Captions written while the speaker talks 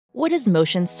What does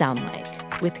motion sound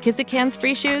like? With Kizikans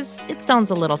free shoes, it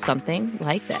sounds a little something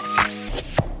like this.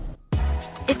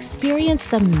 Experience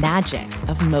the magic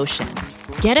of motion.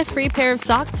 Get a free pair of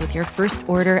socks with your first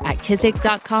order at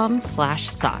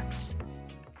kizik.com/socks.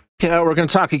 We're going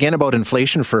to talk again about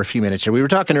inflation for a few minutes here. We were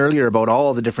talking earlier about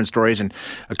all the different stories and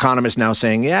economists now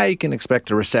saying, yeah, you can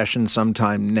expect a recession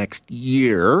sometime next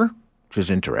year, which is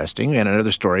interesting. And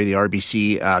another story, the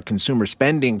RBC Consumer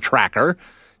Spending Tracker,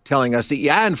 telling us that,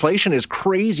 yeah, inflation is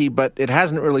crazy, but it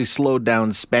hasn't really slowed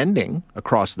down spending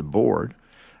across the board.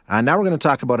 Now we're going to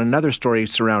talk about another story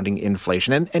surrounding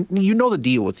inflation. And you know the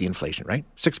deal with the inflation, right?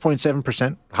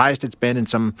 6.7%, highest it's been in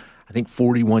some, I think,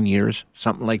 41 years,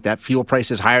 something like that. Fuel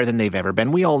prices higher than they've ever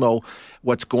been. We all know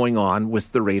what's going on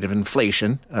with the rate of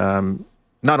inflation,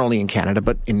 not only in Canada,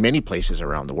 but in many places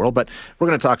around the world. But we're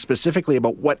going to talk specifically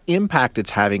about what impact it's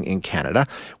having in Canada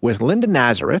with Linda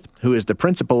Nazareth, who is the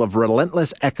principal of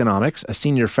Relentless Economics, a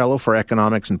senior fellow for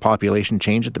economics and population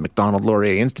change at the Macdonald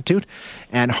Laurier Institute,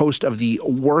 and host of the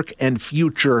Work and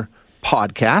Future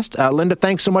podcast. Linda,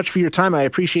 thanks so much for your time. I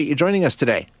appreciate you joining us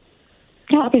today.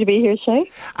 Happy to be here,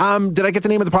 Shay. Did I get the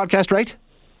name of the podcast right?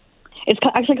 It's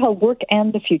actually called Work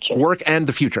and the Future. Work and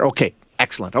the Future. Okay.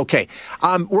 Excellent. Okay.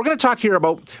 We're going to talk here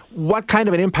about what kind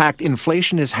of an impact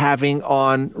inflation is having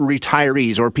on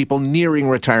retirees or people nearing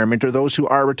retirement or those who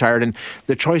are retired and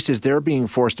the choices they're being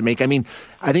forced to make. I mean,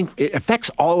 I think it affects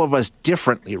all of us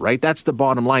differently, right? That's the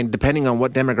bottom line. Depending on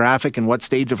what demographic and what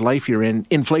stage of life you're in,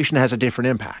 inflation has a different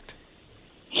impact.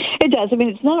 It does. I mean,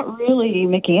 it's not really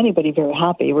making anybody very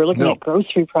happy. We're looking at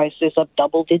grocery prices up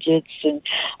double digits and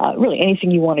really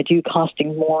anything you want to do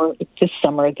costing more this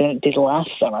summer than it did last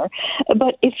summer.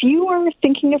 But if you are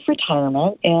thinking of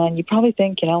retirement and you probably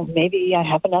think, maybe I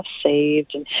have enough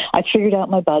saved and I figured out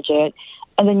my budget,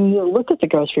 and then you look at the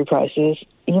grocery prices,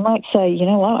 you might say, you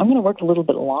know what, I'm going to work a little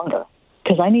bit longer,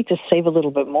 because I need to save a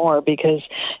little bit more because,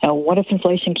 what if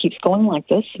inflation keeps going like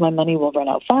this? My money will run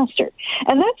out faster.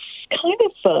 And that's kind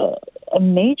of a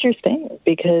major thing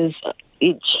because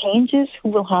it changes who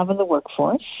we'll have in the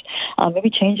workforce, maybe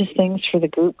changes things for the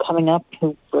group coming up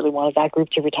who really wanted that group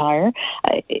to retire.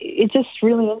 It's just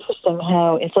really interesting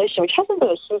how inflation, which hasn't been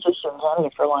a huge issue in Canada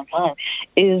for a long time,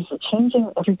 is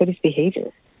changing everybody's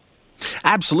behavior.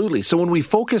 Absolutely. So when we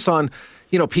focus on,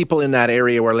 people in that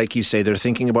area where, like you say, they're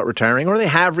thinking about retiring or they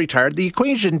have retired, the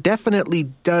equation definitely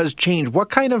does change. What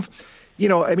kind of,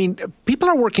 people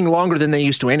are working longer than they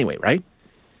used to anyway, right?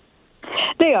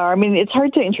 They are. I mean, it's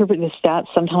hard to interpret the stats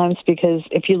sometimes because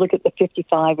if you look at the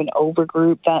 55 and over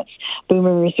group, that's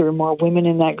boomers. There are more women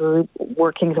in that group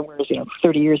working, whereas,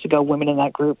 30 years ago, women in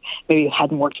that group maybe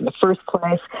hadn't worked in the first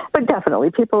place. But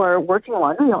definitely, people are working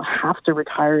longer. You don't have to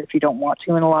retire if you don't want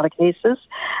to in a lot of cases.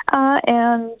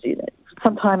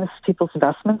 Sometimes people's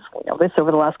investments, this over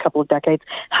the last couple of decades,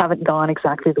 haven't gone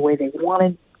exactly the way they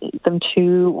wanted them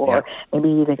to, or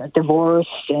maybe they got divorced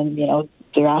and,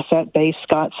 their asset base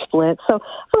got split. So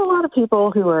for a lot of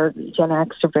people who are Gen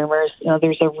X or boomers,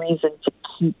 there's a reason to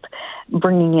keep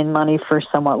bringing in money for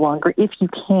somewhat longer if you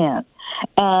can.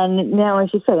 And now,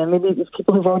 as you said, and maybe these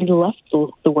people who've already left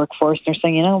the workforce, they're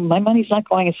saying, my money's not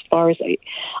going as far as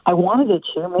I wanted it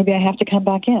to. Maybe I have to come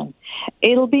back in.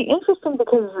 It'll be interesting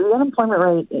because the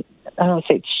unemployment rate, I don't want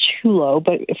to say it's too low,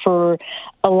 but for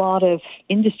a lot of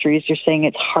industries, they're saying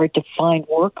it's hard to find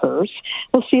workers.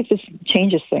 We'll see if this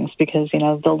changes things because,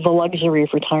 the luxury of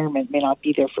retirement may not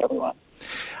be there for everyone.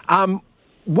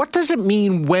 What does it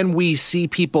mean when we see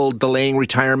people delaying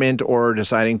retirement or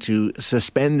deciding to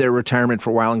suspend their retirement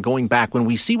for a while and going back? When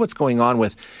we see what's going on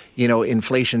with,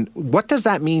 inflation, what does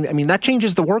that mean? I mean, that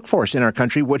changes the workforce in our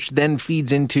country, which then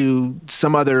feeds into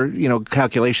some other,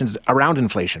 calculations around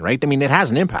inflation, right? I mean, it has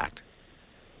an impact.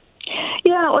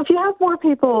 Yeah, well, if you have more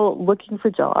people looking for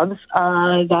jobs,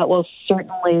 that will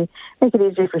certainly make it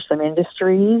easier for some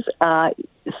industries.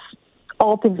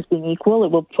 All things being equal,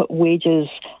 it will put wages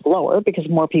lower because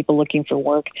more people looking for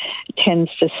work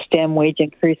tends to stem wage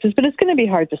increases. But it's going to be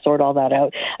hard to sort all that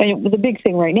out. I mean, the big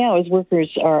thing right now is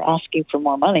workers are asking for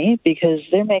more money because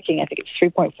they're making, I think it's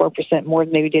 3.4% more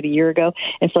than they did a year ago.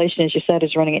 Inflation, as you said,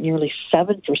 is running at nearly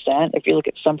 7%. If you look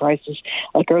at some prices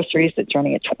like groceries, it's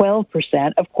running at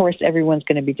 12%. Of course, everyone's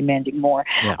going to be demanding more.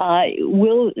 Yeah.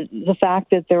 Will the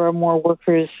fact that there are more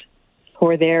workers who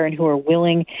are there and who are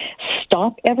willing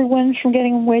stop everyone from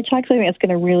getting wage hikes? I mean, it's going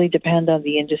to really depend on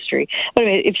the industry. But I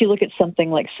mean, if you look at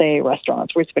something like, say,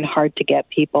 restaurants, where it's been hard to get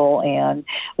people and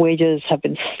wages have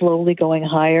been slowly going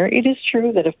higher, it is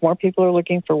true that if more people are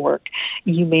looking for work,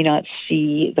 you may not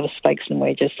see those spikes in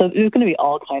wages. So there's going to be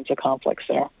all kinds of conflicts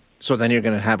there. So then you're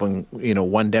going to have one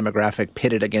demographic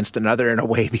pitted against another in a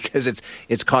way because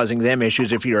it's causing them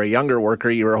issues. If you're a younger worker,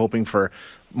 you're hoping for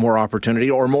more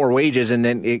opportunity or more wages, and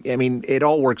then it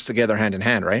all works together hand in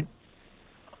hand, right?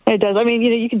 It does. I mean,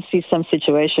 you can see some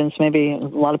situations. Maybe a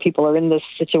lot of people are in this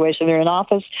situation. They're in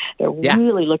office. They're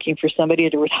really looking for somebody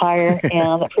to retire,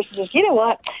 and that person says, "You know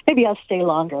what? Maybe I'll stay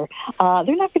longer."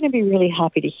 They're not going to be really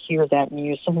happy to hear that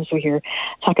news. Sometimes we hear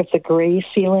talk of the gray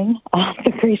ceiling.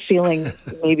 The gray ceiling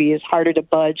maybe is harder to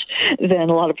budge than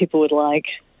a lot of people would like.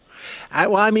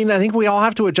 I think we all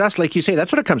have to adjust, like you say.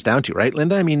 That's what it comes down to, right,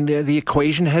 Linda? I mean, the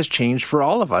equation has changed for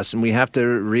all of us, and we have to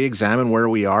re-examine where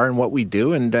we are and what we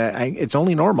do, and it's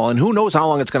only normal. And who knows how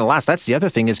long it's going to last? That's the other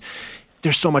thing is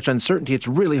there's so much uncertainty. It's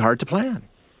really hard to plan.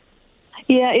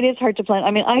 Yeah, it is hard to plan.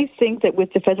 I mean, I think that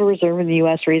with the Federal Reserve in the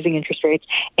U.S. raising interest rates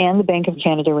and the Bank of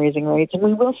Canada raising rates,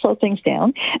 we will slow things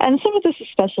down. And some of this is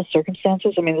special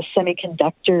circumstances. I mean, the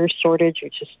semiconductor shortage,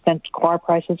 which has sent car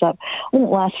prices up, won't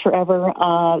last forever.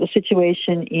 The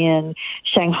situation in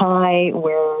Shanghai,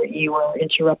 where you are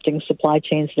interrupting supply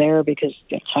chains there because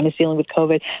China's dealing with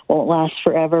COVID, won't last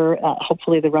forever.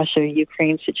 Hopefully the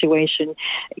Russia-Ukraine situation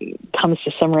comes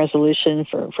to some resolution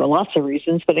for lots of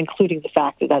reasons, but including the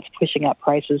fact that that's pushing up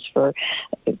prices for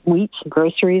wheat,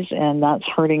 groceries, and that's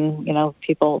hurting,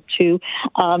 people too.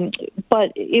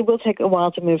 But it will take a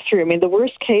while to move through. I mean, the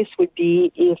worst case would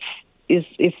be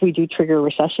if we do trigger a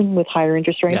recession with higher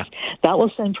interest rates. Yeah. That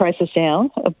will send prices down,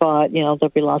 but, there'll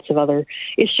be lots of other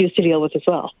issues to deal with as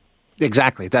well.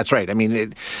 Exactly. That's right. I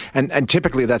mean, and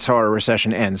typically that's how our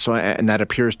recession ends. So, and that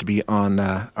appears to be on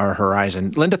our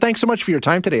horizon. Linda, thanks so much for your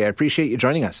time today. I appreciate you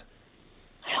joining us.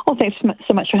 Well, thanks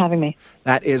so much for having me.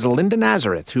 That is Linda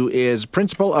Nazareth, who is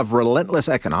principal of Relentless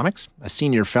Economics, a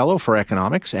senior fellow for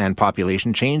economics and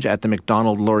population change at the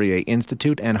Macdonald Laurier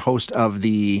Institute, and host of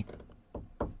the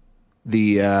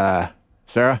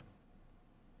Sarah?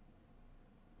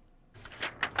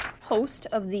 Host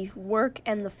of the Work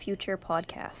and the Future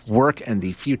podcast. Work and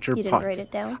the Future podcast. You didn't write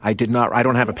it down? I did not. I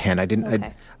don't have a pen. I didn't bring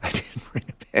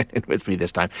a pen in with me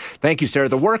this time. Thank you, Sarah.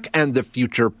 The Work and the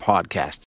Future podcast.